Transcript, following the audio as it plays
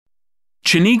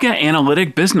Chiniga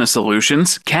Analytic Business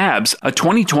Solutions, CABS, a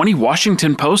 2020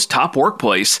 Washington Post top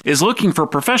workplace, is looking for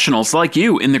professionals like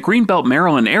you in the Greenbelt,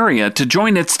 Maryland area to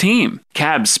join its team.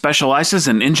 CABS specializes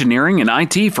in engineering and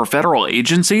IT for federal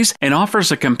agencies and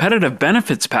offers a competitive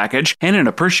benefits package and an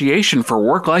appreciation for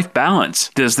work-life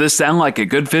balance. Does this sound like a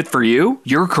good fit for you,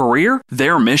 your career,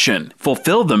 their mission?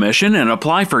 Fulfill the mission and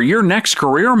apply for your next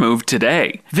career move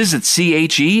today. Visit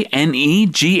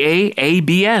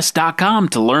CHENEGAABS.com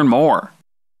to learn more.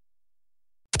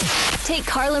 Take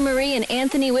Carla Marie and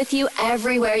Anthony with you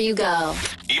everywhere you go.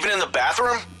 Even in the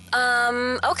bathroom?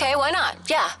 Okay, why not?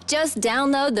 Yeah. Just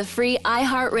download the free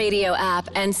iHeartRadio app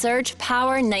and search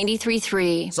Power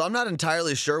 93.3. So I'm not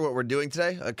entirely sure what we're doing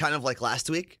today, kind of like last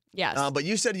week. Yes. But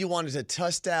you said you wanted to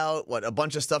test out, a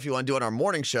bunch of stuff you want to do on our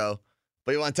morning show,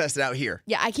 but you want to test it out here.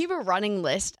 Yeah, I keep a running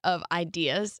list of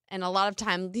ideas, and a lot of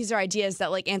time these are ideas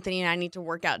that like Anthony and I need to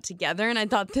work out together, and I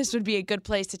thought this would be a good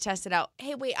place to test it out.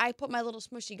 Hey, wait, I put my little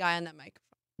smushy guy on that microphone.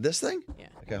 This thing? Yeah.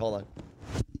 Okay, hold on.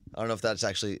 I don't know if that's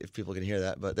actually, if people can hear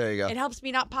that, but there you go. It helps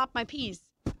me not pop my peas.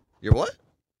 Your what?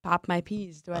 Pop my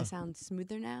peas. Do I sound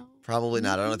smoother now? Probably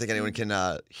not. I don't think anyone can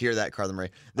hear that, Carla Marie.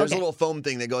 There's a little foam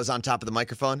thing that goes on top of the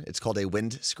microphone. It's called a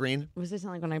wind screen. What does it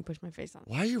sound like when I push my face on it?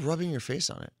 Why are you rubbing your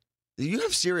face on it? You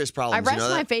have serious problems. I rest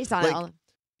that? my face on it.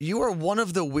 You are one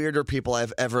of the weirder people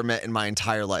I've ever met in my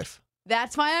entire life.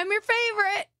 That's why I'm your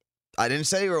favorite. I didn't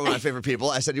say you were one of my favorite people.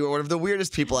 I said you were one of the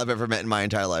weirdest people I've ever met in my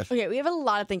entire life. Okay, we have a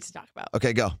lot of things to talk about.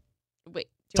 Okay, go. Wait.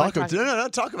 Talk about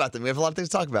them. We have a lot of things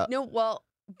to talk about. No, well,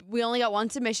 we only got one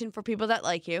submission for people that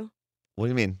like you. What do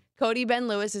you mean? Cody Ben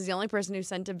Lewis is the only person who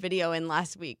sent a video in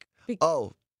last week.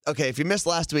 Oh, okay. If you missed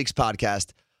last week's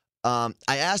podcast, I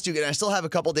asked you, and I still have a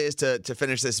couple days to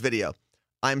finish this video.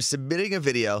 I'm submitting a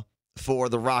video for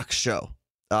The Rock show.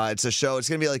 It's a show. It's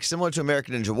going to be like similar to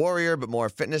American Ninja Warrior, but more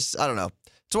fitness. I don't know.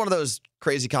 It's one of those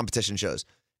crazy competition shows.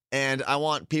 And I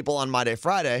want people on My Day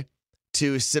Friday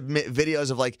to submit videos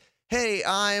of like, hey,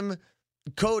 I'm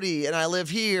Cody and I live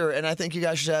here and I think you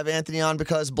guys should have Anthony on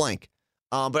because blank.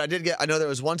 But I know there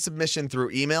was one submission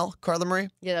through email, Carla Marie.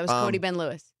 Yeah, that was Cody Ben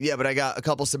Lewis. Yeah, but I got a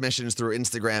couple submissions through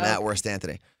Instagram at Worst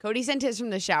Anthony. Cody sent his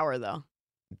from the shower though.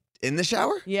 In the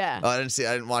shower? Yeah. Oh, I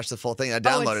didn't watch the full thing. I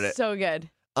downloaded it's so good.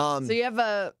 So you have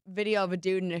a video of a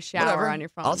dude in a shower on your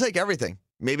phone. I'll take everything.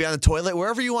 Maybe on the toilet,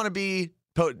 wherever you want to be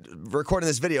recording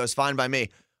this video is fine by me.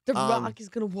 The Rock is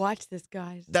going to watch this,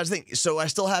 guys. That's the thing. So I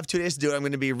still have 2 days to do it. I'm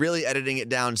going to be really editing it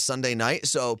down Sunday night.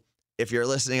 So if you're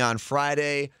listening on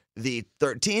Friday the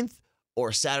 13th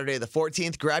or Saturday the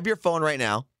 14th, grab your phone right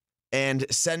now and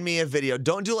send me a video.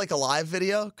 Don't do like a live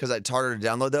video because it's harder to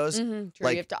download those. True,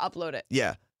 like, you have to upload it.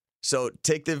 Yeah. So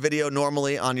take the video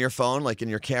normally on your phone, like in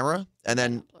your camera, and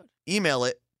then email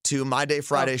it to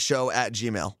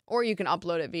mydayfridayshow@gmail. Or you can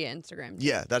upload it via Instagram.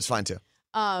 Yeah, that's fine too.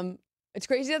 It's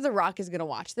crazy that The Rock is going to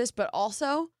watch this, but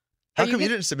also... How come you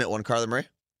didn't submit one, Carla Marie?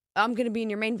 I'm going to be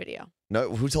in your main video. No,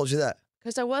 who told you that?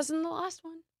 Because I was in the last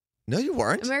one. No, you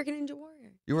weren't. American Ninja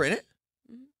Warrior. You were in it?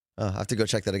 Mm-hmm. Oh, I have to go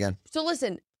check that again. So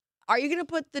listen, are you going to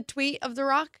put the tweet of The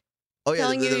Rock? Oh, yeah,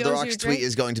 telling you the Rock's tweet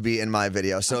is going to be in my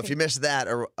video. So if you missed that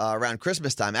around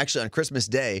Christmas time, actually on Christmas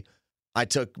Day, I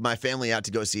took my family out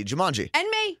to go see Jumanji. And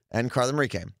me. And Carla Marie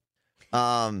came.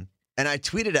 And I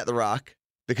tweeted at The Rock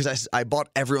because I bought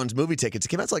everyone's movie tickets. It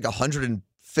came out to like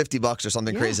 $150 or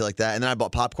something crazy like that. And then I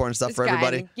bought popcorn and stuff for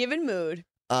everybody. Given mood.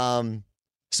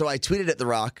 So I tweeted at The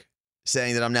Rock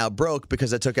saying that I'm now broke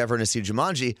because I took everyone to see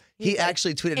Jumanji. He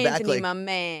actually tweeted back like my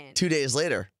man. 2 days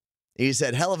later. He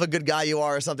said, hell of a good guy you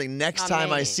are or something. Next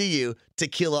time I see you,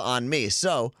 tequila on me.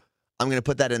 So I'm going to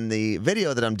put that in the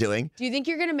video that I'm doing. Do you think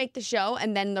you're going to make the show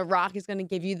and then The Rock is going to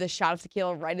give you the shot of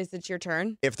tequila right as it's your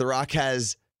turn? If The Rock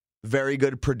has very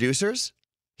good producers,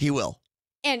 he will.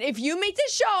 And if you make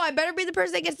this show, I better be the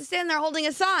person that gets to stand there holding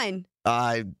a sign.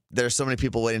 There's so many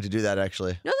people waiting to do that,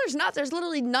 actually. No, there's not. There's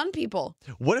literally none people.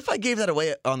 What if I gave that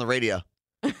away on the radio?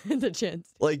 The chance.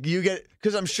 Like you get,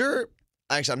 because I'm sure,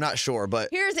 actually, I'm not sure, but.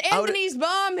 Here's Anthony's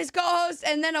mom, his co-host,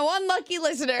 and then a one lucky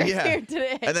listener here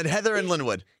today. And then Heather and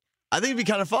Linwood. I think it'd be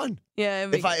kind of fun. Yeah.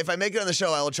 If I make it on the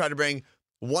show, I will try to bring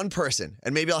one person,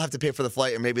 and maybe I'll have to pay for the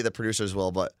flight, or maybe the producers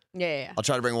will, but yeah. I'll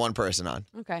try to bring one person on.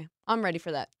 Okay. I'm ready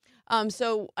for that.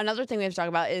 So another thing we have to talk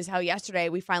about is how yesterday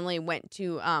we finally went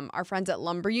to our friends at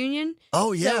Lumber Union.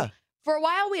 Oh, yeah. So for a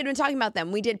while we had been talking about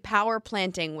them. We did power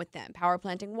planting with them, Power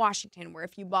Planting Washington, where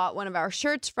if you bought one of our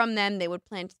shirts from them, they would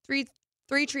plant three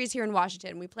trees here in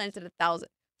Washington. We planted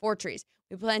 4 trees.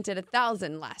 We planted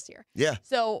 1,000 last year. Yeah.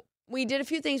 So we did a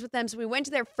few things with them. So we went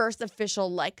to their first official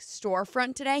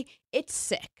storefront today. It's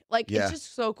sick. It's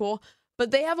just so cool.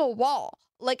 But they have a wall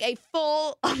like a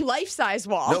full life-size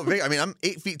wall. No, big. I mean, I'm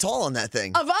 8 feet tall on that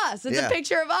thing. Of us. It's Yeah. a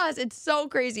picture of us. It's so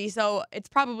crazy. So it's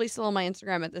probably still on my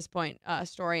Instagram at this point,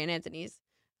 story and Anthony's.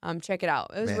 Check it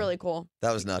out. It was Man. really cool.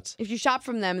 That was nuts. If you shop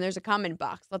from them, there's a comment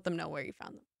box. Let them know where you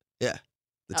found them. Yeah.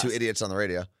 The two idiots on the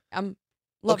radio. Loving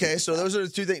Okay, this so stuff. those are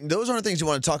the two things. Those aren't things you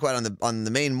want to talk about on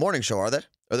the main morning show, are they?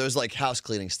 Or those like house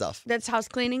cleaning stuff? That's house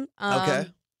cleaning. Okay.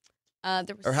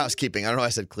 There was Or housekeeping. I don't know why I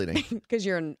said cleaning. because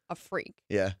you're a freak.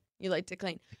 Yeah. You like to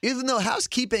clean. Even though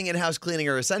housekeeping and house cleaning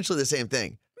are essentially the same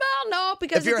thing. Well, no,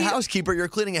 because If you're a housekeeper, you're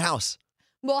cleaning a house.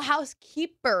 well,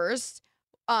 housekeepers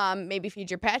maybe feed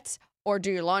your pets or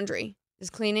do your laundry. Is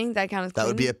cleaning that kind of That cleaning?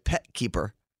 would be a pet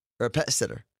keeper or a pet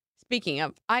sitter. Speaking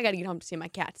of, I got to get home to see my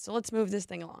cats, so let's move this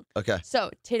thing along. Okay. So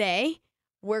today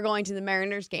we're going to the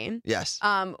Mariners game. Yes.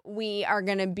 We are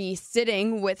going to be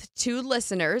sitting with two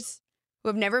listeners who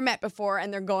have never met before,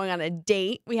 and they're going on a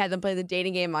date. We had them play the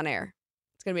dating game on air.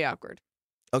 It's going to be awkward.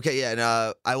 Okay, yeah,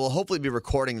 and I will hopefully be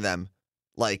recording them,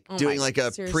 like Oh doing my- like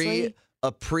a seriously?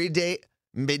 pre-date,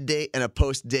 mid-date, and a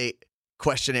post-date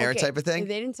questionnaire Okay, type of thing.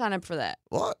 They didn't sign up for that.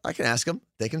 Well, I can ask them.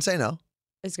 They can say no.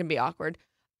 It's going to be awkward.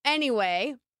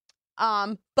 Anyway,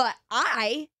 but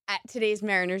I, at today's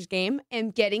Mariners game, am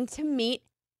getting to meet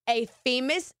a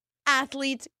famous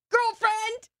athlete's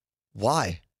girlfriend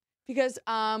Why? because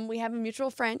we have a mutual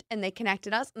friend and they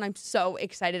connected us, and I'm so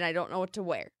excited. I don't know what to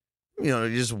wear. You know,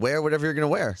 you just wear whatever you're gonna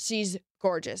wear. She's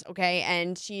gorgeous, okay?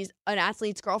 And she's an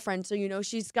athlete's girlfriend, so, you know,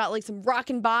 she's got like some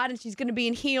rockin' bod, and she's going to be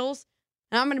in heels,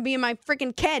 and I'm going to be in my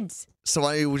freaking Keds. So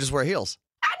why don't you just wear heels?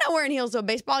 I'm not wearing heels to a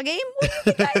baseball game. What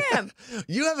do you think I am?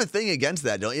 You have a thing against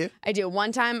that, don't you? I do.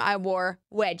 One time I wore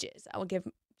wedges. I will give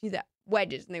you that.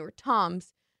 Wedges, and they were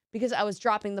Toms because I was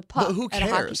dropping the puck But who at a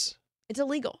hockey. cares? It's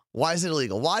illegal. Why is it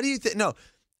illegal? Why do you think? No.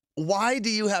 Why do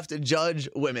you have to judge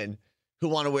women who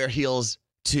want to wear heels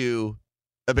to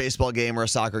a baseball game or a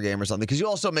soccer game or something? Because you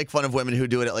also make fun of women who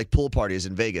do it at like pool parties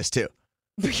in Vegas too.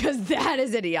 Because that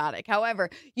is idiotic. However,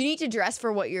 you need to dress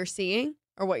for what you're seeing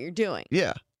or what you're doing.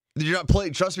 Yeah. You're not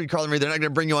playing. Trust me, Carla Marie, they're not going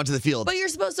to bring you onto the field. But you're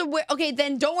supposed to wear, okay,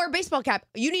 then don't wear a baseball cap.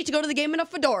 You need to go to the game in a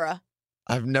fedora.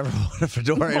 I've never worn a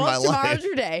fedora in my Well, tomorrow's life.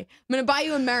 your day. I'm going to buy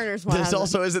you a Mariners one. This How's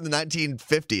also isn't the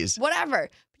 1950s. that? Whatever.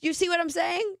 You see what I'm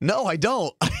saying? No, I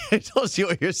don't. I don't see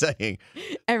what you're saying.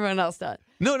 Everyone else does.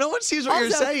 No, no one sees what Also,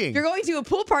 you're saying. if you're going to a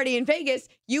pool party in Vegas,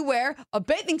 you wear a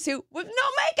bathing suit with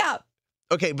no makeup.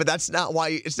 Okay, but that's not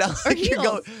why. It's not Or like you're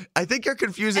heels. going. I think you're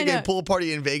confusing I know. a pool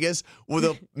party in Vegas with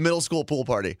a middle school pool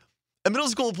party. A middle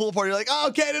school pool party, you're like,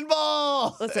 oh,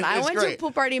 cannonball. Listen, I It's went to a great.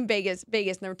 pool party in Vegas,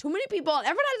 and there were too many people, and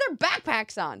everyone had their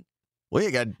backpacks on. Well,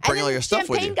 you got to And bring then all your stuff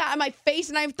with champagne you. got on my face,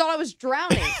 and I thought I was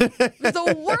drowning. It was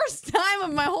the worst time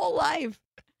of my whole life.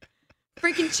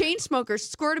 Freaking chain smokers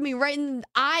squirted me right in the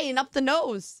eye and up the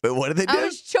nose. But what did they do? I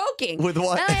was choking. With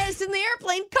what? And I was in the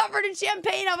airplane covered in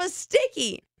champagne. I was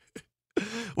sticky.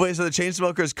 Wait, so the chain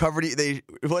smokers covered you?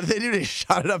 What did they do? They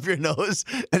shot it up your nose,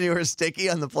 and you were sticky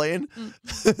on the plane.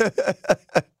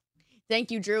 Thank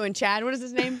you, Drew and Chad. What is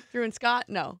his name? Drew and Scott?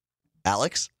 No.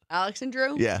 Alex? Alex and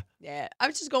Drew? Yeah. Yeah. I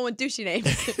was just going with douchey names.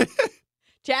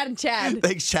 Chad and Chad.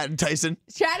 Thanks, Chad and Tyson.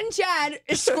 Chad and Chad.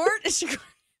 Squirt.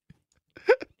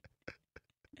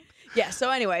 Yeah, so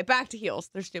anyway, back to heels.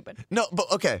 They're stupid. No,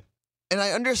 but okay. And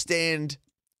I understand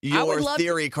I would your love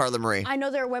theory, Carla Marie. I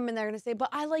know there are women that are going to say, but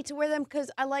I like to wear them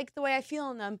because I like the way I feel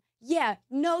in them. Yeah,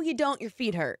 no, you don't. Your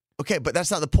feet hurt. Okay, but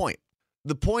that's not the point.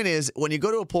 The point is when you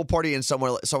go to a pool party in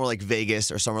somewhere like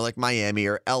Vegas or somewhere like Miami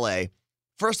or LA,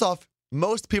 first off,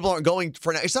 most people aren't going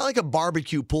for it's not like a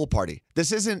barbecue pool party.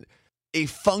 This isn't a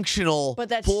functional But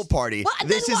that's pool party. What?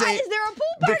 This then why is there a pool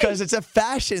party? because it's a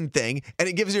fashion thing and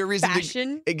it gives you a reason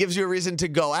Fashion? it gives you a reason to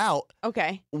go out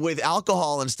Okay. with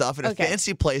alcohol and stuff in a Okay.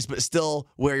 fancy place but still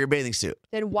wear your bathing suit.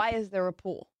 Then why is there a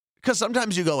pool? Because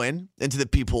sometimes you go into the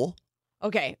pee pool.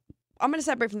 Okay. I'm going to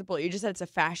separate from the pool. You just said it's a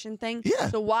fashion thing. Yeah.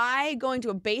 So why going to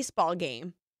a baseball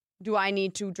game do I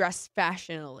need to dress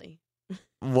fashionably?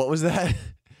 What was that?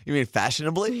 You mean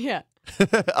fashionably? Yeah.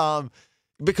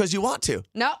 Because you want to.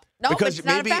 No, Because it's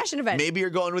not a fashion event. Maybe you're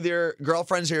going with your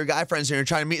girlfriends or your guy friends and you're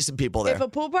trying to meet some people there. If a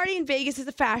pool party in Vegas is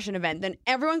a fashion event, then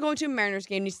everyone going to a Mariners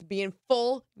game needs to be in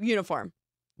full uniform.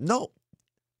 No.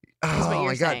 That's what Oh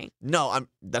you're my God. saying. No,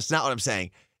 that's not what I'm saying.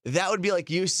 That would be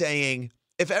like you saying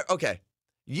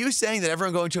you saying that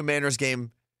everyone going to a Mariners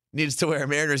game needs to wear a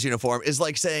Mariners uniform is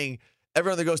like saying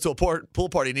everyone that goes to a pool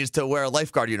party needs to wear a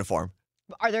lifeguard uniform.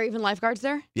 Are there even lifeguards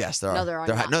there? Yes, there are. No, there are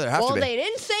There not. no, there have well, to be. they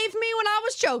didn't save me when I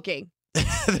was choking.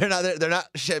 They're not there. They're not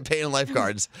champagne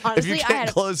lifeguards. Honestly, if you I can't had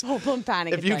close, a full-blown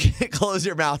panic if you attack. can't close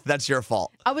your mouth, that's your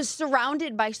fault. I was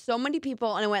surrounded by so many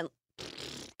people, and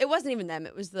it it wasn't even them.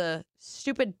 It was the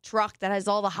stupid truck that has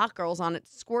all the hot girls on it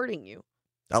squirting you.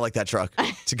 I like that truck.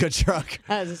 It's a good truck.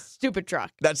 That is a stupid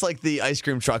truck. That's like the ice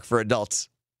cream truck for adults.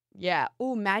 Yeah.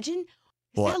 Oh, imagine. Is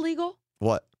What? that legal?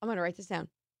 What? I'm going to write this down.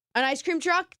 An ice cream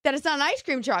truck that is not an ice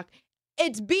cream truck.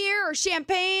 It's beer or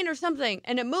champagne or something,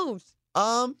 and it moves.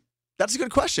 That's a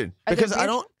good question Are there because beer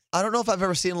I don't know if I've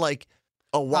ever seen like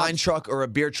a wine truck. truck or a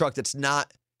beer truck that's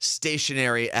not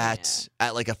stationary at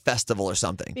like a festival or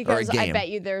something Because or a game. I bet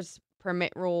you there's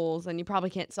permit rules, and you probably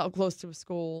can't sell close to a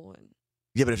school. And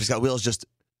Yeah, but if it's got wheels, just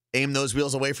aim those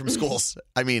wheels away from schools.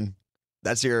 I mean,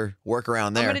 that's your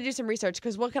workaround there. I'm going to do some research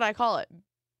because what could I call it?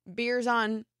 Beers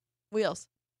on wheels.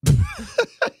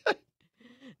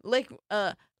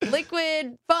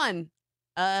 Liquid fun.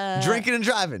 Drinking and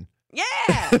driving.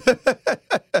 Yeah.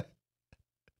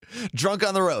 Drunk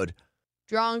on the road.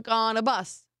 Drunk on a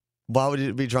bus. Why would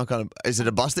you be drunk on is it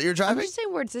a bus that you're I'm driving? just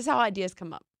saying words. This is how ideas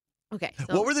come up. Okay.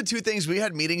 So What were the two things? We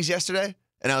had meetings yesterday,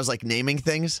 and I was like naming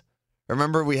things.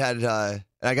 Remember, we had, and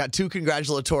I got 2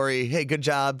 congratulatory, hey, good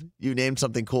job. You named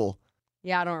something cool.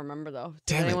 Yeah, I don't remember though.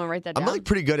 Did Damn it. anyone write that I'm down? like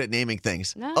pretty good at naming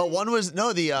things. Nice. Oh, one was,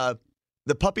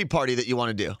 the puppy party that you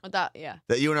want to do, I thought, yeah.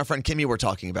 that you and our friend Kimmy were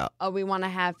talking about. Oh, we want to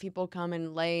have people come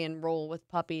and lay and roll with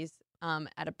puppies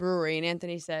at a brewery. And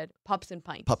Anthony said pups and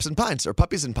pints. Pups and pints, or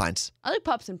puppies and pints. I like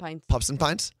pups and pints. Pups and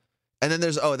pints. And then there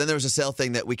was a sale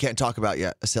thing that we can't talk about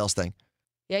yet, a sales thing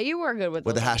Yeah, you were good with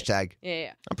with the those ideas. hashtag.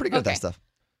 Yeah. I'm pretty good at that Okay. stuff.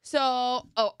 So,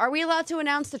 are we allowed to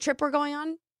announce the trip we're going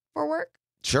on for work?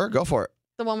 Sure, go for it.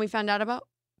 The one we found out about?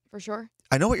 For sure.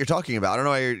 I know what you're talking about. I don't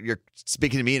know why you're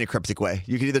speaking to me in a cryptic way.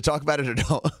 You can either talk about it or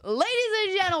don't. Ladies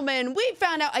and gentlemen, we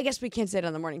found out. I guess we can't say it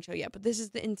on the morning show yet, but this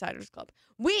is the Insiders Club.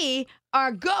 We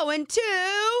are going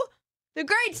to the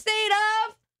great state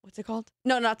of. What's it called?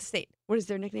 No, not the state. What is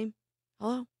their nickname?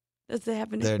 Hello? Does they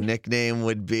have a Their nickname? nickname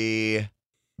would be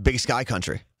Big Sky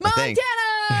Country, I think.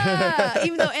 Montana!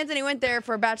 Even though Anthony went there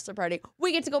for a bachelor party,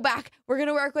 we get to go back. We're going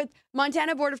to work with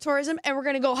Montana Board of Tourism, and we're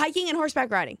going to go hiking and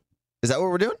horseback riding. Is that what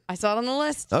we're doing? I saw it on the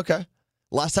list, Okay.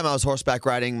 Last time I was horseback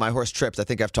riding, my horse tripped. I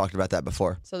think I've talked about that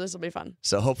before. so this will be fun.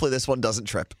 So hopefully this one doesn't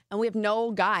trip. And we have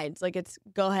no guides. Like, it's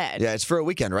go ahead. Yeah, it's for a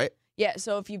weekend, right? Yeah,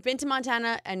 so if you've been to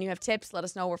Montana and you have tips, let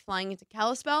us know. We're flying into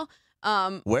Kalispell.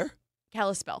 Where?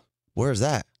 Kalispell, Where is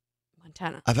that?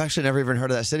 Montana. I've actually never even heard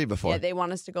of that city before. Yeah, they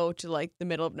want us to go to like the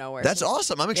middle of nowhere. That's So-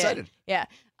 awesome. I'm excited. Yeah.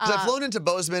 'Cause I've flown into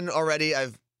Bozeman already.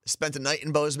 I've spent a night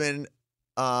in Bozeman,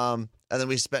 and then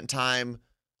we spent time.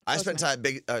 I spent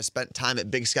time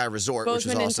at Big Sky Resort, which was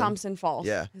Bozeman awesome. and Thompson Falls.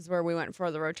 Yeah. is where we went for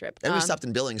the road trip. And we stopped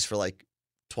in Billings for like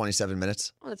 27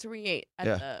 minutes. Oh, that's where we ate at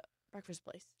Yeah. the breakfast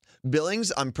place.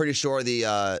 Billings, I'm pretty sure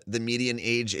the median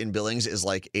age in Billings is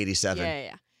like 87.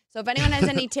 Yeah. So if anyone has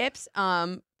any tips,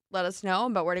 let us know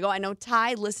about where to go. I know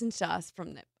Ty listens to us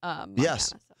from the Montana. Yes.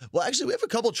 So. Well, actually, we have a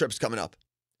couple trips coming up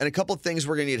and a couple things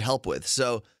we're going to need help with.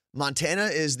 So Montana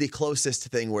is the closest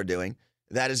thing we're doing.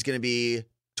 That is going to be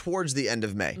towards the end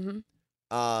of May.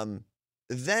 Mhm.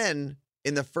 Then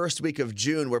in the first week of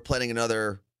June, we're planning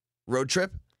another road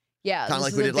trip. Yeah, Kinda this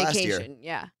like is we a did last year. vacation.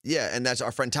 Yeah, Yeah, and that's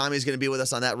our friend Tommy's going to be with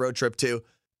us on that road trip too.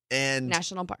 And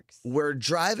national parks. we're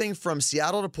driving from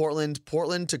Seattle to Portland,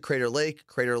 Portland to Crater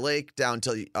Lake down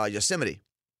to Yosemite.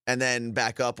 And then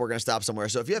back up, we're going to stop somewhere.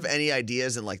 So if you have any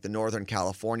ideas in like the Northern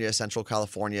California, Central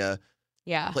California,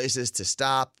 Yeah. places to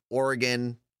stop,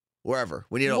 Oregon, wherever.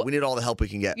 We need all the help we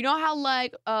can get. You know how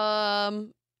like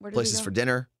where did Places we for go?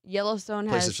 dinner, Yellowstone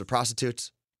places has for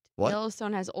prostitutes. What?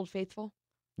 Yellowstone has Old Faithful.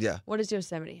 Yeah, What does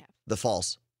Yosemite have? the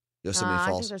falls. Yosemite I think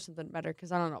Falls. there's something better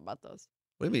because I don't know about those.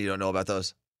 What do you mean you don't know about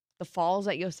those? The falls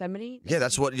at Yosemite. Yeah,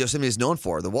 that's what Yosemite is known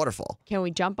for, the waterfall. Can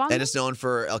we jump on And them? it's known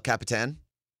for El Capitan,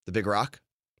 the big rock.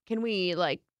 Can we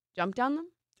like jump down them?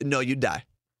 No, you'd die.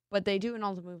 But they do in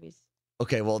all the movies.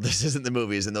 Okay, well, this isn't the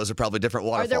movies, and those are probably different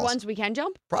waterfalls. Are there ones we can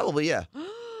jump? Probably, yeah.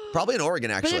 Probably in Oregon,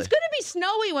 But actually. it's gonna be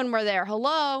snowy when we're there.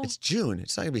 Hello. It's June.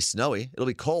 It's not going to be snowy. It'll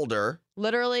be colder.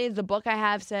 Literally, the book I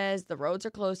have says the roads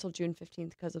are closed till June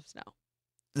 15th because of snow.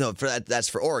 No, for that's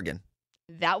for Oregon.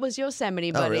 That was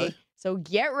Yosemite, buddy. really? So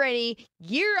get ready,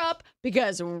 gear up,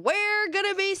 because we're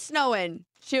gonna be snowing.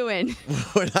 Chewing.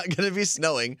 We're not going to be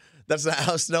snowing. That's not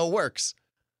how snow works.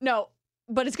 No,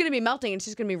 but it's gonna be melting. It's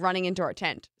just gonna be running into our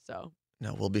tent. So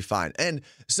No, we'll be fine. And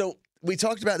so we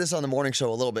talked about this on the morning show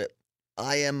a little bit.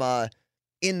 I am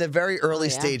in the very early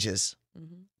yeah. stages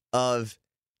Mhm. of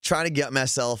trying to get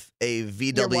myself a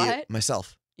VW. what?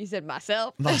 Myself. you said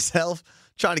myself, Myself.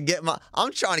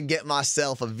 I'm trying to get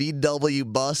myself a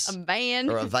VW bus a van.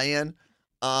 or a van.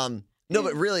 No,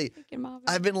 but really, Freaking Marvin.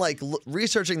 I've been like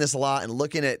researching this a lot and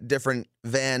looking at different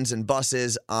vans and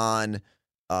buses on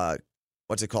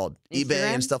what's it called? eBay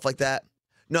Instagram? and stuff like that.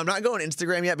 No, I'm not going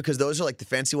Instagram yet because those are like the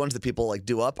fancy ones that people like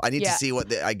do up. I need to see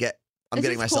what I get. I'm Is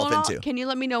getting this cool myself and all? into. Can you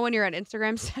let me know when you're at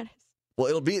Instagram status? Well,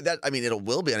 it'll be that. I mean, it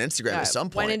will be on Instagram at some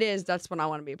point. When it is, that's when I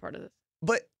want to be a part of this.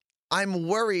 But I'm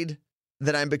worried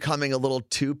that I'm becoming a little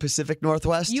too Pacific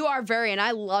Northwest. You are very, and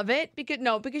I love it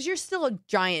because you're still a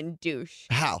giant douche.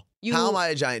 How? How am I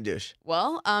a giant douche?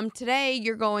 Well, today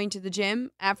you're going to the gym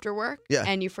after work. Yeah.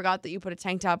 And you forgot that you put a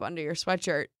tank top under your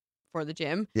sweatshirt for the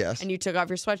gym. Yes. And you took off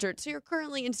your sweatshirt, so you're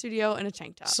currently in studio in a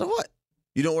tank top. So what?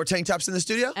 You don't wear tank tops in the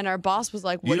studio? And our boss was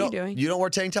like, "What are you doing?" You don't wear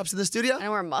tank tops in the studio? I don't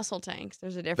wear muscle tanks.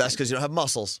 There's a difference. That's because you don't have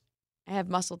muscles. I have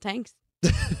muscle tanks. No,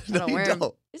 I don't you wear don't.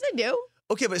 them. Yes, I do.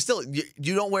 Okay, but still,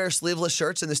 you don't wear sleeveless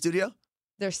shirts in the studio?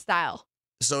 They're style.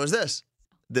 So is this.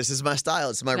 This is my style.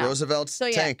 It's my Roosevelt's So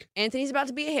yeah, tank. Anthony's about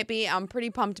to be a hippie. I'm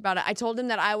pretty pumped about it. I told him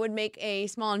that I would make a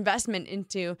small investment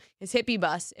into his hippie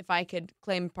bus if I could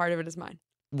claim part of it as mine.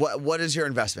 What is your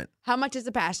investment? How much is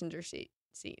the passenger seat?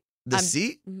 The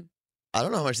seat? Mhm. I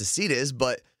don't know how much the seat is,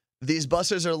 but these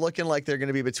buses are looking like they're going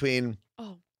to be between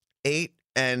 8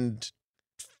 and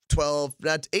 12.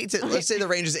 Not 8 to, let's say the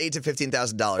range is $8,000 to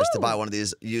 $15,000 to buy one of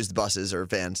these used buses or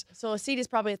vans. So a seat is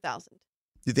probably $1,000. Do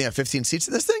you think I have 15 seats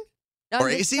in this thing? I'm Or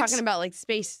 8 just seats? talking about like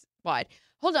space wide.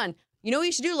 Hold on. You know what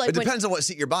you should do? Like It depends on what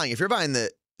seat you're buying. If you're buying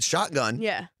the shotgun,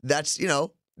 Yeah. that's For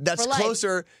life.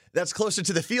 closer. That's closer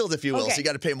to the field, if you will. Okay. So you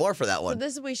got to pay more for that So one.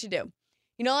 this is what we should do.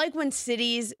 You know, like when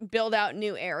cities build out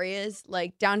new areas,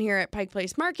 like down here at Pike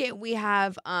Place Market, we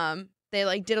have they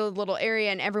like did a little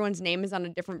area and everyone's name is on a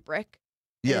different brick,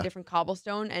 and Yeah. a different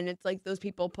cobblestone, and it's like those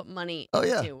people put money Oh,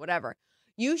 yeah. into whatever.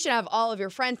 You should have all of your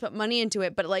friends put money into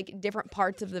it, but like different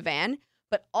parts of the van.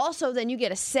 But also then you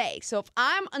get a say. So if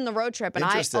I'm on the road trip and I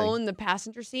Interesting. own the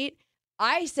passenger seat,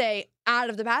 I say out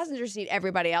of the passenger seat,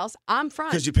 everybody else, I'm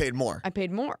front. Because you paid more. I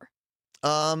paid more.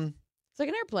 It's like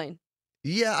an airplane.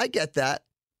 Yeah, I get that.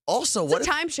 Also, It's a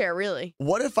timeshare, really.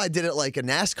 what if I did it like a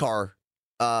NASCAR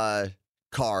car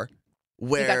You got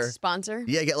where to sponsor.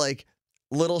 I get like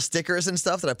little stickers and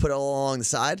stuff that I put all along the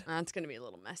side? That's going to be a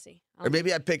little messy. Or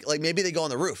maybe I pick maybe they go on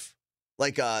the roof,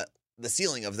 like the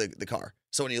ceiling of the car.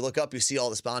 So when you look up, you see all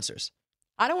the sponsors.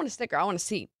 I don't want a sticker. I want a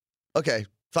seat. Okay,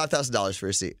 $5,000 for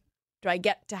a seat. Do I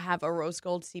get to have a rose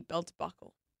gold seatbelt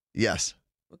buckle? Yes.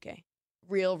 Okay.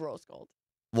 Real rose gold.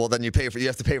 Well, then you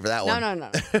have to pay for that one. No.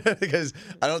 Because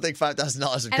I don't think $5,000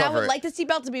 would And I cover would it. like the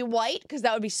seatbelt to be white because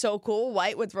that would be so cool.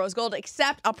 White with rose gold,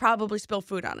 except I'll probably spill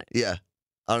food on it. Yeah.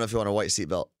 I don't know if you want a white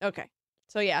seatbelt. Okay.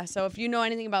 So yeah. So if you know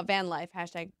anything about van life,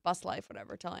 #bus life,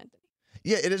 whatever, tell Anthony.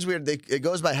 Yeah, it is weird. It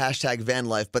goes by #van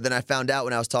life, but then I found out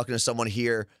when I was talking to someone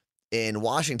here in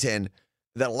Washington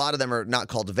that a lot of them are not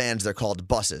called vans, they're called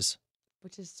buses.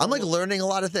 Which is I'm like so- learning a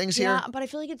lot of things Yeah, here. but I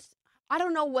feel like I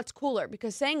don't know what's cooler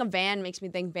because saying a van makes me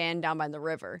think van down by the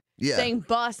river. Yeah. Saying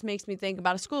bus makes me think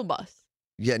about a school bus.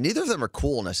 Yeah, neither of them are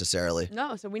cool necessarily.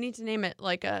 No, so we need to name it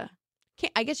like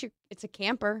I guess it's a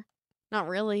camper. Not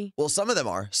really. Well, some of them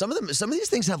are. Some of these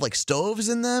things have like stoves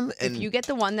in them. And If you get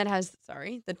the one that has,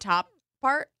 the top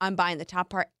part, I'm buying the top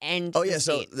part and oh the yeah,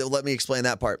 so seat. let me explain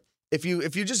that part. If you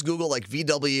just Google like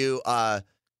VW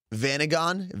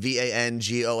Vanagon,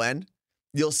 VANGON,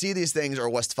 you'll see these things, or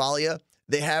Westphalia.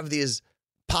 They have these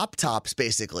pop tops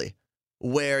basically,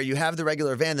 where you have the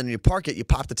regular van, then you park it, you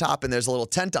pop the top, and there's a little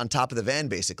tent on top of the van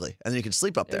basically, and then you can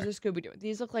sleep up there. There's a Scooby Doo.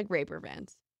 These look like raper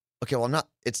vans. Okay, well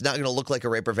it's not going to look like a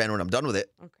raper van when I'm done with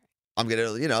it. Okay. I'm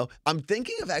going to, I'm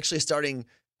thinking of actually starting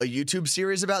a YouTube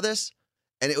series about this,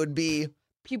 and it would be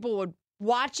People would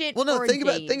watch it. well, no, for think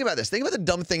days. about this. Think about the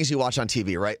dumb things you watch on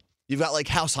TV, right? You've got like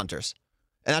house hunters,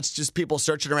 and that's just people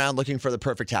searching around looking for the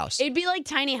perfect house. It'd be like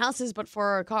tiny houses, but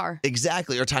for a car.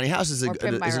 Exactly, or tiny houses Or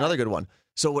Pimp My is another Ride. good one.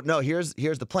 So no, here's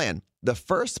the plan. The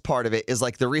first part of it is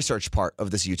like the research part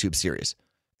of this YouTube series,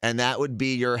 and that would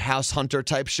be your house hunter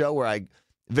type show where I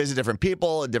visit different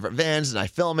people in different vans and I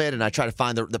film it and I try to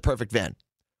find the perfect van.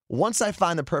 Once I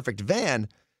find the perfect van,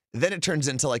 then it turns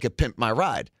into like a Pimp My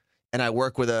Ride, and I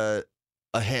work with a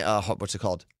what's it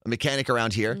called? A mechanic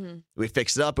around here. Mm-hmm. We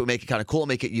fix it up, we make it kind of cool,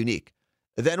 make it unique.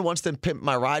 Then once the Pimp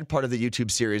My Ride part of the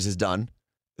YouTube series is done,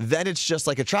 then it's just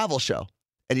like a travel show.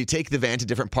 And you take the van to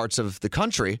different parts of the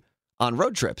country on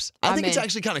road trips. I I'm think it's in.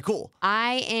 actually kind of cool.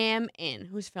 I am in.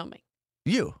 Who's filming?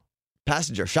 You,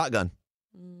 passenger, shotgun.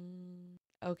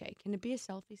 Okay. Can it be a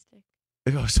selfie stick?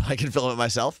 So I can film it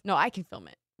myself? No, I can film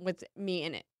it with me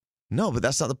in it. No, but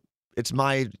that's not it's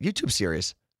my YouTube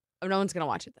series. Oh, no one's gonna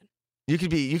watch it then. You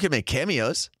could make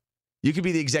cameos. You could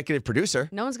be the executive producer.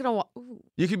 No one's gonna. Ooh.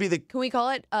 You could be the Can we call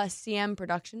it CM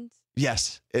Productions?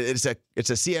 yes. It's a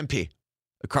CMP,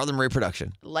 a Carlin Marie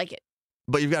production. Like it.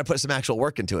 But you've got to put some actual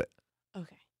work into it.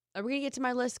 Okay. Are we gonna get to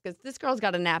my list? Because this girl's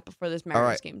got a nap before this All Mariners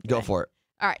right, game. go today. for it.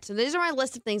 All right, so these are my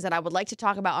list of things that I would like to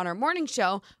talk about on our morning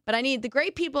show, but I need the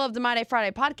great people of the My Day Friday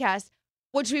podcast,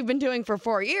 which we've been doing for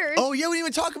 4 years. Oh, yeah, we didn't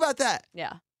even talk about that.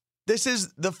 Yeah. This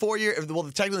is the 4-year, well,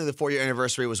 technically the 4-year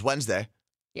anniversary was Wednesday,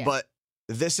 but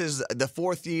this is the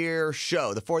 4th year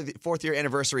show, the fourth year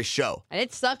anniversary show. And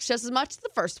it sucks just as much as the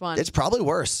first one. It's probably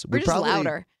worse. We're just probably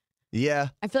louder. Yeah.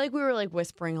 I feel like we were like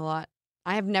whispering a lot.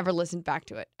 I have never listened back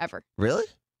to it, ever. Really?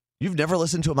 You've never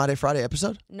listened to a My Day Friday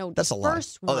episode? No, That's a lot.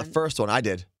 first one. Oh, the first one I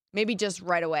did. Maybe just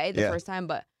right away the first time,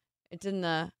 but it's in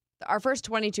our first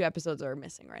 22 episodes are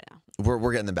missing right now.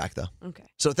 We're getting them back, though. Okay.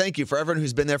 So thank you for everyone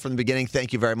who's been there from the beginning.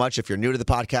 Thank you very much. If you're new to the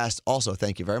podcast, also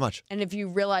thank you very much. And if you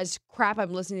realize, crap, I've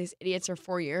listened to these idiots for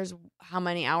 4 years, how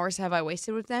many hours have I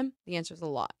wasted with them? The answer is a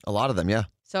lot. A lot of them, yeah.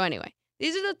 So anyway,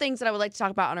 these are the things that I would like to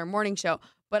talk about on our morning show,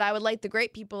 but I would like the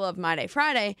great people of My Day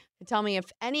Friday to tell me if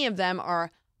any of them are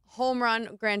home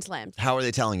run grand slams. How are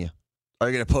they telling you? Are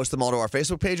you going to post them all to our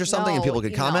Facebook page or something and people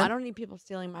can comment? I don't need people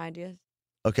stealing my ideas.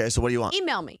 Okay, so what do you want?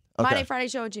 Email me. Okay.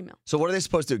 MyDayFridayShow@gmail. So what are they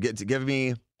supposed to give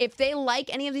me? If they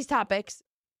like any of these topics,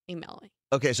 email me.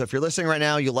 Okay, so if you're listening right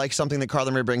now, you like something that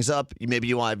Carla Marie brings up, maybe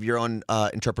you want your own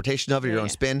interpretation of it, your own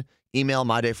spin, email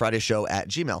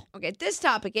MyDayFridayShow@gmail. Okay, this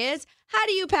topic is, how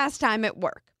do you pass time at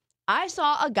work? I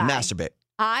saw a guy. Masturbate.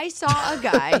 I saw a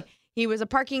guy. He was a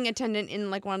parking attendant in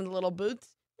like one of the little booths,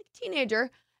 like a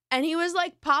teenager, and he was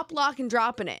like pop, lock, and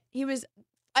dropping it.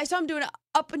 I saw him doing it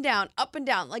up and down,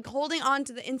 like holding on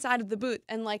to the inside of the booth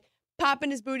and like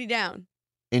popping his booty down.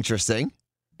 Interesting.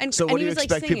 And so what do you was, like,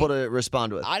 expect people singing. to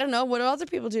respond with? I don't know. What do other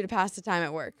people do to pass the time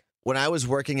at work? When I was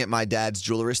working at my dad's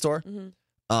jewelry store,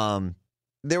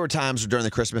 there were times during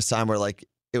the Christmas time where like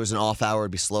it was an off hour,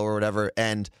 it'd be slow or whatever.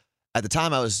 And at the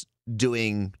time I was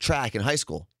doing track in high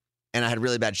school and I had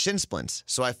really bad shin splints.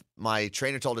 So my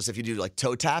trainer told us if you do like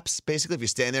toe taps, basically if you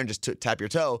stand there and just tap your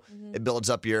toe, it builds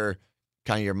up your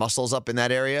muscles up in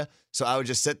that area. So I would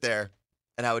just sit there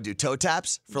and I would do toe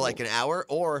taps for like an hour,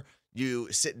 or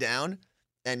you sit down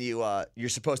and you're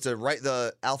supposed to write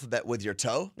the alphabet with your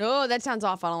toe. Oh, that sounds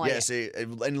awful. I don't like it. Yeah, see,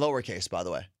 in lowercase, by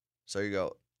the way. So you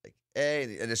go like A,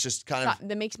 and it's just kind of.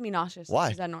 That makes me nauseous. Why?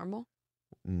 Is that normal?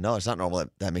 No, it's not normal.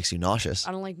 That makes you nauseous.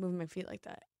 I don't like moving my feet like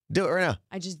that. Do it right now.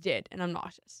 I just did, and I'm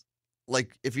nauseous.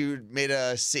 Like if you made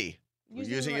a C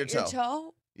using your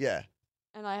toe. Yeah.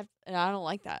 And I don't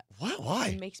like that. Why?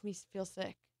 It makes me feel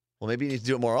sick. Well, maybe you need to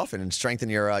do it more often and strengthen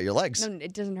your legs. No,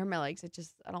 it doesn't hurt my legs.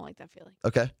 I don't like that feeling.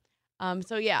 Okay.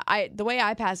 So yeah, the way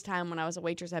I passed time when I was a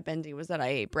waitress at Benzie was that I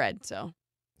ate bread. So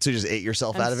you just ate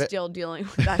yourself I'm out of it? still dealing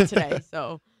with that today.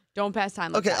 So don't pass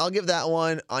time like Okay, that. I'll give that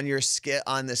one on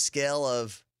the scale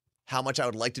of how much I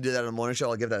would like to do that on the morning show.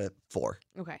 I'll give that a 4.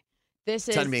 Okay. This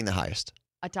is 10 being the highest.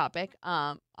 a topic.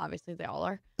 Obviously they all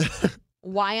are.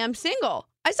 Why I'm single.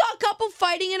 I saw a couple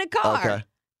fighting in a car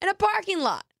in a parking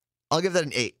lot. I'll give that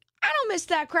an 8. I don't miss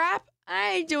that crap.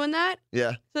 I ain't doing that.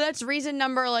 Yeah. So that's reason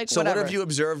number So whatever. what have you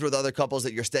observed with other couples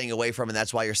that you're staying away from and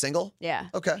that's why you're single? Yeah.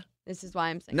 Okay. This is why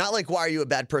I'm single. Not like why are you a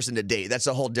bad person to date? That's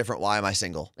a whole different why am I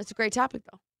single? That's a great topic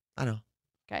though. I know.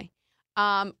 Okay.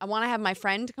 I want to have my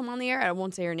friend come on the air. I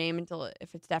won't say her name until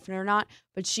if it's definite or not,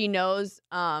 but she knows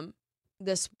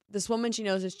this woman she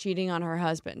knows is cheating on her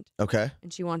husband. Okay.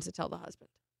 And she wants to tell the husband.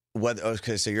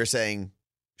 Okay, so you're saying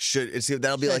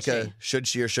that'll be like a should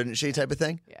she or shouldn't she type of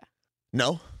thing? Yeah.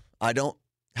 No, I don't.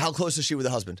 How close is she with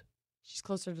the husband? She's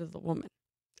closer to the woman.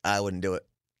 I wouldn't do it.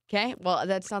 Okay. Well,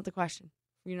 that's not the question.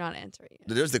 You're not answering it.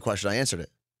 There's the question. I answered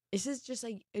it. Is this just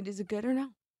like, is it good or no?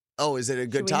 Oh, is it a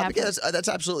good topic? Yeah, that's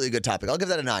absolutely a good topic. I'll give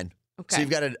that a 9. Okay. So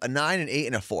you've got a 9, an 8,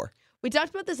 and a 4. We talked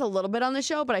about this a little bit on the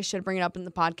show, but I should bring it up in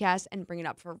the podcast and bring it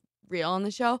up for real on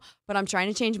the show. But I'm trying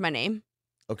to change my name.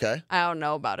 Okay. I don't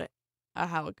know about it,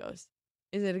 how it goes.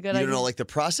 Is it a good idea? You don't know like the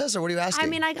process, or what are you asking? I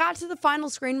mean, I got to the final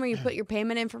screen where you put your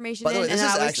payment information in. By the way, this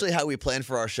is actually how we plan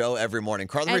for our show every morning.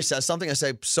 Carla Marie says something, I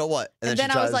say, so what? And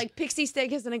then I was like, Pixie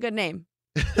Steak isn't a good name.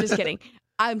 Just kidding.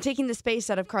 I'm taking the space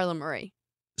out of Carla Marie.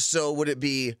 So would it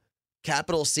be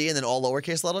capital C and then all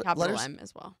lowercase letters? Capital M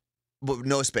as well. But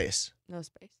no space. No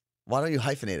space. Why don't you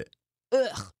hyphenate it?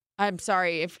 Ugh. I'm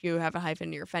sorry if you have a hyphen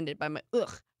and you're offended by my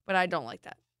ugh, but I don't like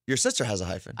that. Your sister has a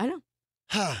hyphen. I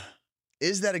know.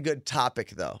 Is that a good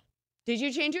topic, though? Did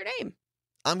you change your name?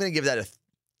 I'm going to give that a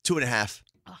 2.5.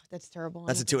 Oh, that's terrible.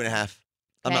 That's a 2.5.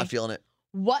 I'm not feeling it.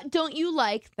 What don't you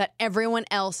like that everyone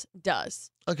else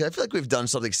does? Okay, I feel like we've done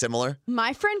something similar.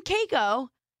 My friend Keiko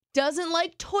doesn't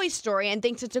like Toy Story and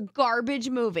thinks it's a garbage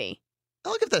movie.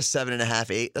 I'll give that a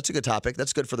 7.5, 8. That's a good topic.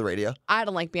 That's good for the radio. I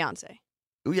don't like Beyonce.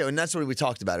 Ooh, yeah, and that's what we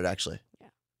talked about it, actually. Yeah.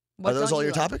 Are those all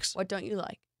your topics? What don't you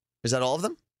like? Is that all of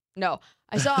them? No.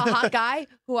 I saw a hot guy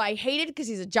who I hated because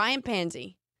he's a giant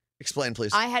pansy. Explain,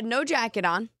 please. I had no jacket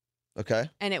on. Okay.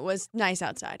 and it was nice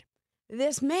outside.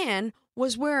 This man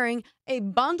was wearing a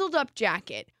bundled up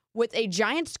jacket with a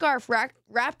giant scarf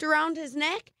wrapped around his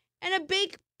neck and a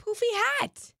big poofy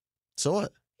hat. So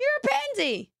what? You're a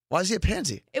pansy. Why is he a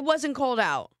pansy? It wasn't cold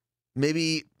out.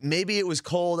 Maybe it was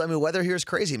cold. I mean, weather here is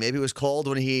crazy. Maybe it was cold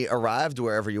when he arrived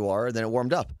wherever you are, and then it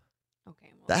warmed up.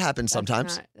 Okay, well, That happens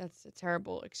sometimes. That's a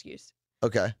terrible excuse.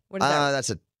 Okay. What is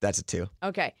that? That's a 2.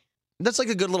 Okay. That's like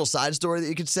a good little side story that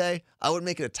you could say. I wouldn't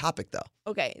make it a topic though.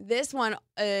 Okay. This one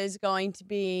is going to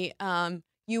be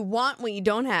you want what you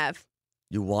don't have.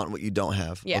 You want what you don't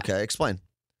have. Yeah. Okay, explain.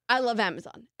 I love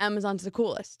Amazon. Amazon's the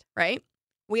coolest, right?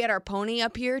 We had our pony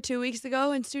up here 2 weeks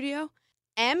ago in studio.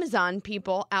 Amazon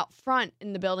people out front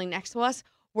in the building next to us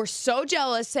were so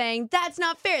jealous, saying, that's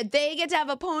not fair. They get to have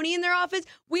a pony in their office.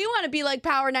 We want to be like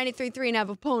Power 93.3 and have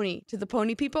a pony to the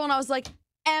pony people. And I was like,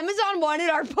 Amazon wanted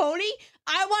our pony?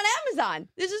 I want Amazon.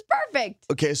 This is perfect.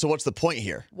 Okay, so what's the point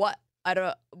here? What?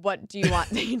 What do you want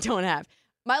that you don't have?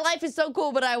 My life is so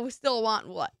cool, but I still want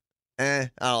what? I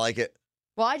don't like it.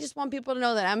 Well, I just want people to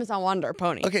know that Amazon wanted our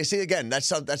pony. Okay, see, again,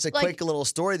 that's a quick little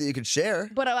story that you could share.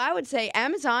 But I would say,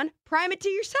 Amazon, prime it to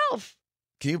yourself.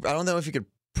 I don't know if you could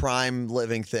prime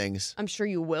living things. I'm sure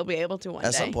you will be able to one day.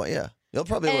 At some point, yeah. You'll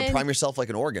probably be able to And- prime yourself like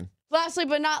an organ. Lastly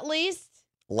but not least,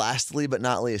 Lastly but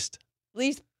not least.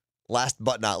 Last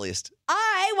but not least.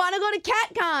 I want to go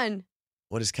to CatCon.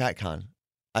 What is CatCon?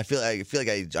 I feel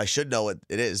like I should know what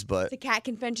it is, but It's a cat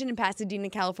convention in Pasadena,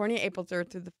 California,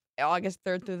 August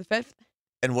 3rd through the 5th.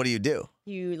 and what do you do?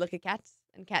 You look at cats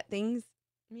and cat things.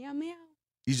 Meow, meow.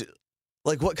 You just,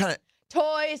 like what kind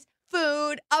Toys,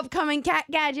 food, upcoming cat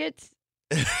gadgets.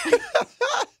 of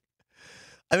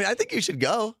I mean, I think you should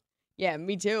go. Yeah,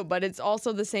 me too. But it's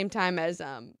also the same time as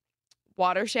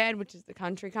Watershed, which is the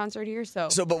country concert here. So,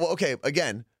 But okay,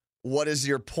 again, what is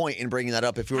your point in bringing that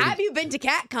up? If you were have you been to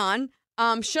CatCon?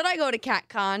 Should I go to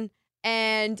CatCon?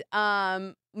 And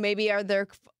maybe are there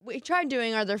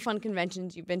fun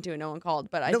conventions you've been to and no one called?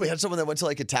 But we had someone that went to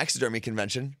like a taxidermy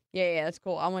convention, yeah, that's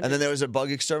cool. I went. and then there was a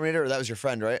bug exterminator. Or that was your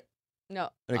friend, right? No, An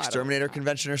I don't exterminator know.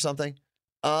 convention or something.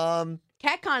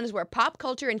 CatCon is where pop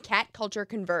culture and cat culture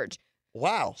converge,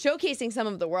 Wow. showcasing some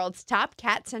of the world's top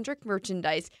cat-centric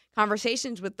merchandise,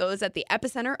 conversations with those at the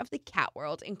epicenter of the cat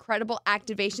world, incredible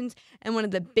activations, and one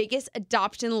of the biggest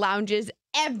adoption lounges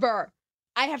ever.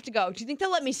 I have to go. Do you think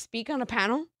they'll let me speak on a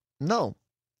panel? No,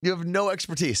 you have no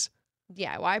expertise.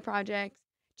 DIY projects,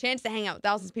 chance to hang out with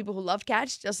thousands of people who love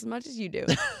cats just as much as you do.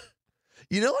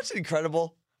 You know what's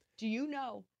incredible? Do you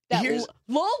know that Here's-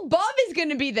 Lil Bub is going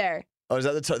to be there? Oh, is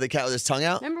that the cat with his tongue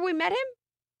out? Remember we met him?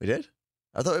 We did?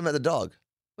 I thought we met the dog.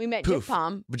 We met Poof. Jif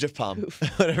Palm. Jeff Palm. Poof.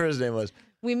 Whatever his name was.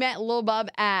 We met Lil Bub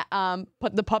at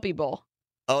the Puppy Bowl.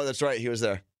 Oh, that's right. He was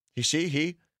there.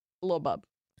 He? Lil Bub.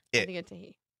 I It. think it's a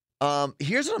he.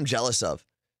 Here's what I'm jealous of.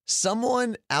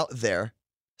 Someone out there,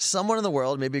 someone in the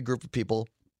world, maybe a group of people,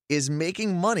 is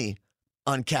making money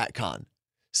on CatCon.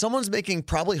 Someone's making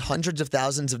probably hundreds of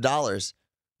thousands of dollars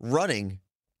running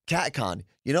CatCon.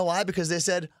 You know why? Because they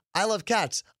said, I love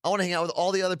cats. I want to hang out with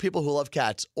all the other people who love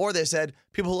cats. Or they said,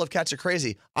 people who love cats are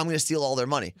crazy. I'm going to steal all their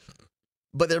money.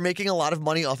 But they're making a lot of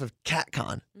money off of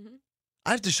CatCon. Mhm.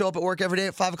 I have to show up at work every day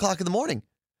at 5 o'clock in the morning.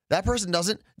 That person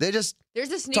doesn't. They just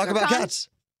There's a sneaker talk about con. cats.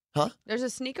 There's a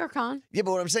sneaker con. Yeah,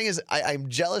 but what I'm saying is I'm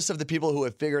jealous of the people who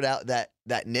have figured out that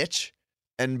niche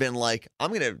and been like, I'm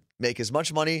going to make as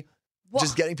much money Well,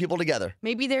 just getting people together.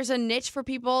 maybe there's a niche for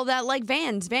people that like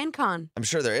vans, VanCon. I'm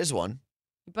sure there is one.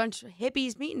 A bunch of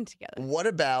hippies meeting together. What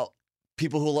about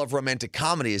people who love romantic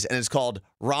comedies and it's called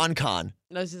RonCon?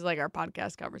 This is like our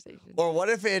podcast conversation. Or what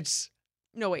if it's,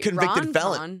 No, wait. convicted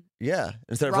felon. Ron-con. yeah,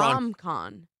 instead of Ron.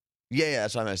 Rom-con. Yeah,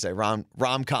 that's what I'm going to say.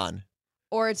 RomCon.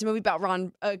 Or it's a movie about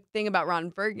a thing about Ron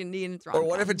Burgundy and it's Ron. Or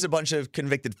what if it's a bunch of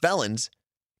convicted felons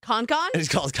Con-con? and it's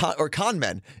called con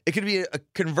men? It could be a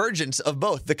convergence of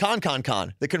both. The con.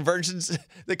 The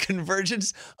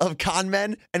convergence of con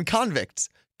men and convicts.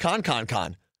 Con.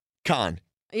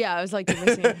 Yeah, I was like,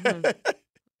 missing.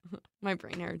 My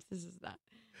brain hurts. This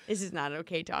is not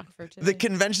okay talk for today. The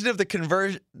convention of the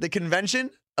convention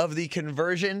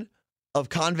of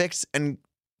convicts and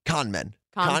con men.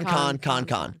 Con.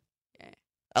 Yeah.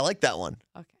 I like that one.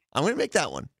 Okay. I'm going to make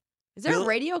that one. Is there a Really?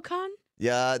 radio con?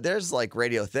 Yeah, there's like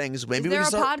radio things. Maybe Is we there can a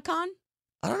start. pod con?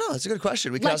 I don't know. That's a good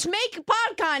question. We can Let's make a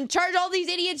pod con. Charge all these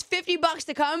idiots $50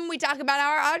 to come. We talk about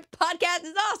our podcast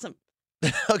is awesome.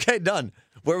 Okay, done.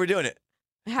 Where are we doing it?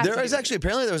 I have to There is do it. actually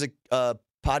apparently there was a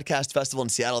podcast festival in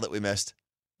Seattle that we missed.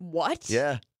 What?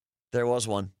 Yeah, there was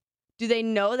one. Do they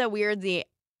know that we are the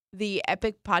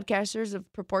epic podcasters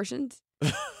of proportions?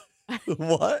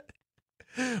 What?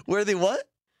 Where the what?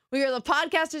 We are the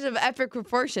podcasters of epic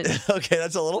proportions. Okay,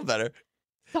 that's a little better.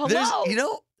 Hello. You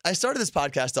know, I started this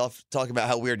podcast off talking about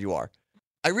how weird you are.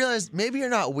 I realized maybe you're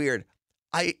not weird.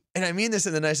 And I mean this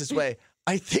in the nicest way.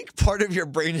 I think part of your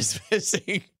brain is missing.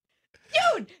 Dude,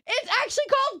 it's actually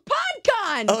called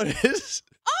PodCon. Oh, it is?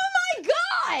 Oh my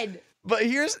God. But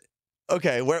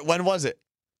okay, when was it?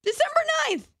 December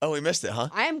 9th. Oh, we missed it, huh?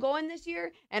 I am going this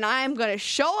year, and I am going to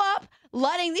show up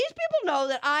letting these people know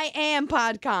that I am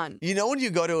PodCon. You know when you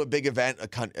go to a big event, a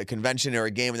convention or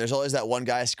a game, and there's always that one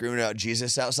guy screaming out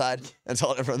Jesus outside and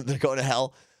telling everyone they're going to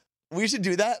hell? We should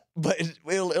do that, but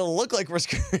it'll look like we're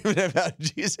screaming about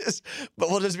Jesus,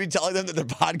 but we'll just be telling them that their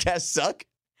podcasts suck.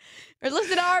 Or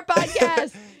listen to our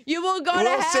podcast. You will go to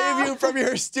hell. We'll save you from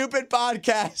your stupid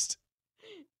podcast.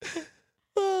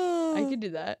 I could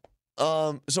do that.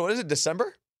 So what is it,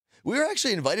 December? We were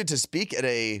actually invited to speak at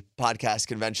a podcast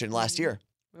convention last year.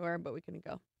 We were, but we couldn't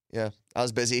go. Yeah, I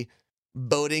was busy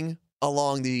boating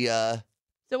along the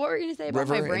So what were you going to say about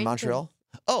my river brain? in Montreal.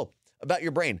 Oh, about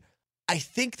your brain. I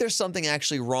think there's something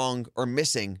actually wrong or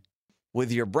missing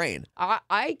with your brain.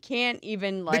 I can't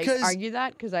even argue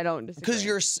that because I don't disagree.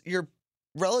 Because you're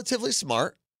relatively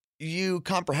smart. You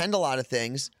comprehend a lot of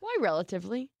things. Why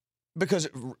relatively? Because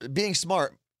being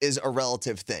smart is a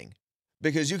relative thing.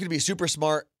 Because you could be super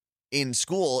smart in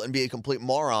school and be a complete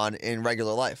moron in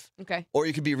regular life. Okay. Or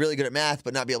you could be really good at math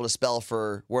but not be able to spell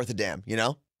for worth a damn, you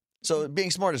know? So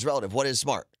being smart is relative. What is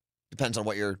smart? Depends on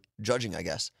what you're judging, I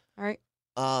guess. All right.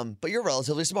 But you're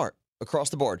relatively smart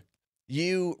across the board.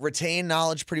 You retain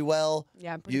knowledge pretty well.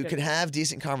 Yeah, I'm pretty You good can at have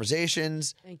decent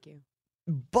conversations. Thank you.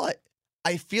 But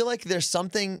I feel like there's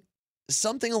something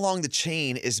along the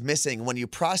chain is missing when you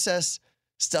process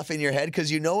stuff in your head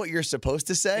because you know what you're supposed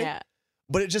to say, Yeah.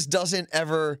 but it just doesn't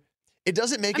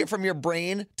make it from your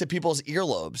brain to people's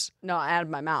earlobes. No, out of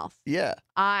my mouth. Yeah.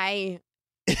 I'm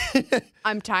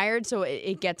tired, so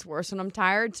it gets worse when I'm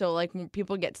tired. So like when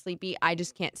people get sleepy, I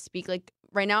just can't speak. Like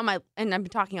right now, and I've been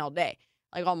talking all day,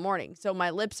 like all morning. So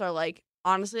my lips are like,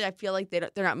 honestly, I feel like they're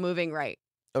not moving right.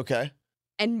 Okay.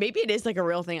 And maybe it is like a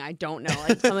real thing. I don't know,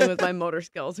 like something with my motor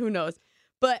skills. Who knows?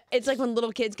 But it's like when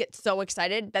little kids get so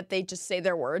excited that they just say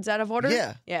their words out of order.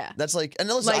 Yeah. Yeah. That's like, and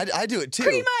listen, Like, I do it too.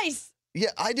 Cream ice. Yeah,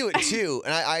 I do it too.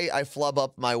 And I flub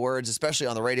up my words, especially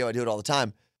on the radio. I do it all the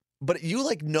time. But you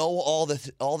like know all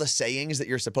the sayings that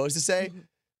you're supposed to say,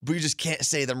 but you just can't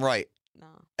say them right. No.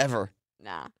 Ever.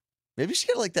 Nah. Maybe you should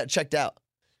get like that checked out.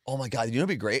 Oh my God, you know what'd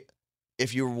be great?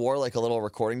 If you wore like a little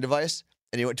recording device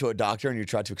and you went to a doctor and you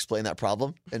tried to explain that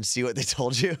problem and see what they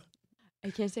told you. I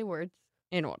can't say words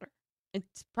in order.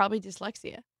 It's probably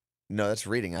dyslexia. No, that's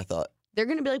reading, I thought. They're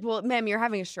going to be like, well, ma'am, you're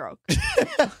having a stroke.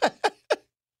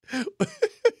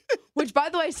 Which, by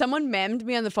the way, someone memmed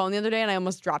me on the phone the other day and I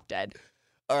almost dropped dead.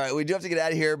 All right, we do have to get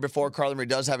out of here before Carla Marie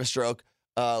does have a stroke.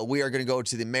 We are going to go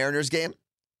to the Mariners game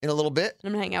in a little bit.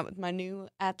 I'm going to hang out with my new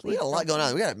athlete. We got a lot going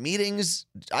on. We got meetings.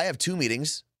 I have 2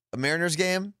 meetings. A Mariners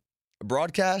game, a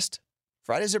broadcast.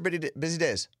 Fridays are busy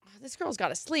days. This girl's got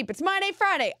to sleep. It's My Day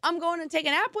Friday. I'm going to take a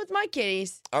nap with my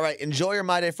kitties. All right, enjoy your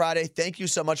My Day Friday. Thank you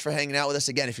so much for hanging out with us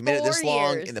again. If you made it this 4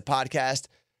 long years. in the podcast,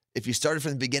 if you started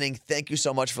from the beginning, thank you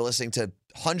so much for listening to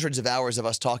hundreds of hours of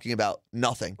us talking about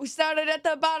nothing. We started at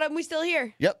the bottom. We still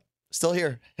here. Yep, still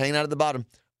here, hanging out at the bottom.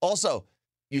 Also,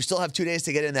 you still have 2 days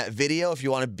to get in that video. If you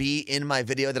want to be in my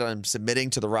video that I'm submitting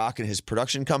to The Rock and his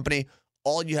production company,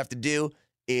 all you have to do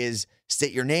is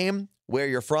state your name, where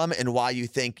you're from, and why you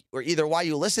think, or either why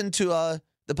you listen to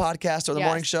the podcast or the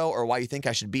morning show, or why you think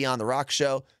I should be on The Rock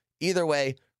show. Either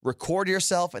way, record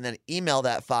yourself and then email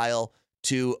that file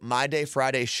to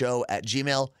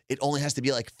mydayfridayshow@gmail. It only has to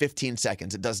be like 15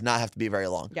 seconds. It does not have to be very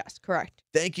long. Yes, correct.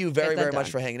 Thank you very, Get that very much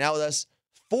done. for hanging out with us.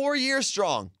 4 years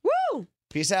strong. Woo!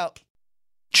 Peace out.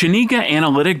 Chiniga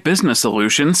Analytic Business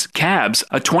Solutions, CABS,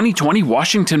 a 2020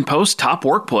 Washington Post top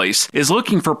workplace, is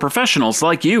looking for professionals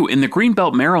like you in the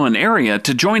Greenbelt, Maryland area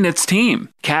to join its team.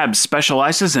 CABS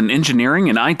specializes in engineering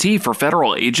and IT for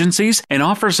federal agencies and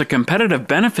offers a competitive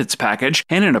benefits package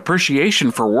and an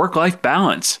appreciation for work-life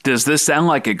balance. Does this sound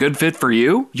like a good fit for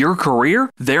you, your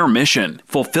career, their mission?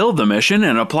 Fulfill the mission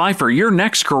and apply for your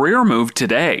next career move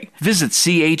today. Visit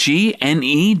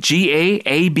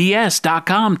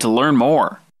CHENEGAABS.com to learn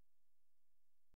more.